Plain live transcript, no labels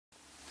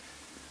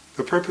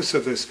The purpose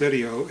of this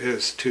video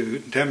is to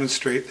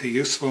demonstrate the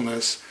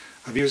usefulness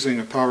of using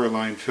a power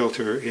line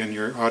filter in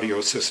your audio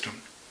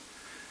system.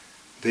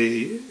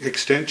 The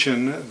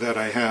extension that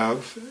I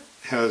have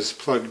has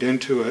plugged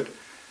into it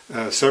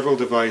several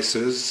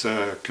devices,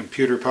 a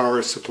computer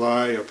power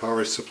supply, a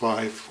power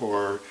supply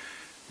for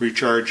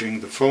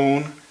recharging the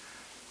phone.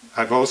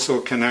 I've also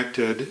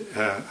connected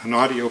an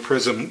audio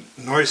prism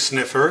noise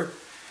sniffer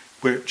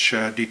which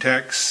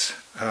detects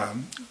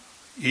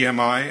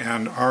EMI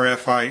and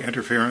RFI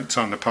interference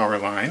on the power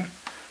line,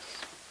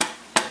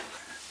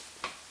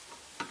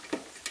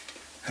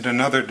 and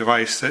another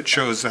device that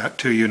shows that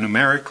to you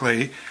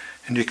numerically,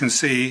 and you can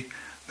see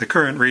the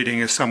current reading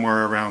is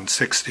somewhere around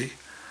 60.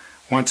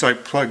 Once I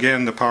plug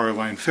in the power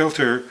line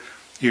filter,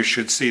 you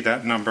should see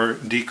that number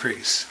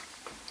decrease.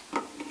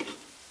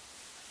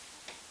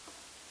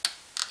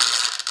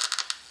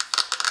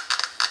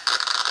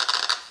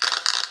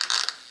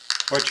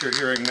 What you're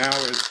hearing now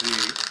is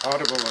the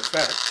audible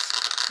effects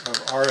of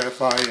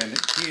RFI and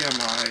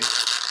EMI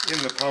in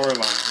the power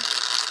line.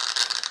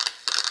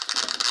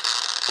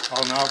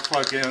 I'll now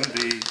plug in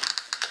the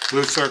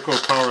Blue Circle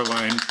power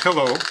line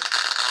pillow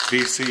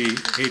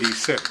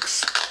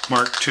BC86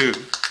 MkII.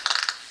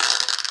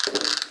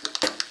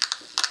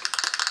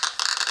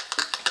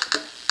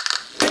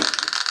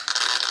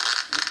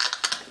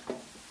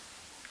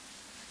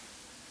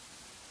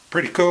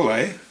 Pretty cool,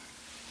 eh?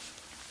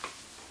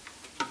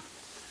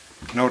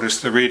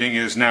 Notice the reading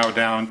is now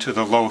down to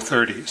the low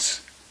 30s.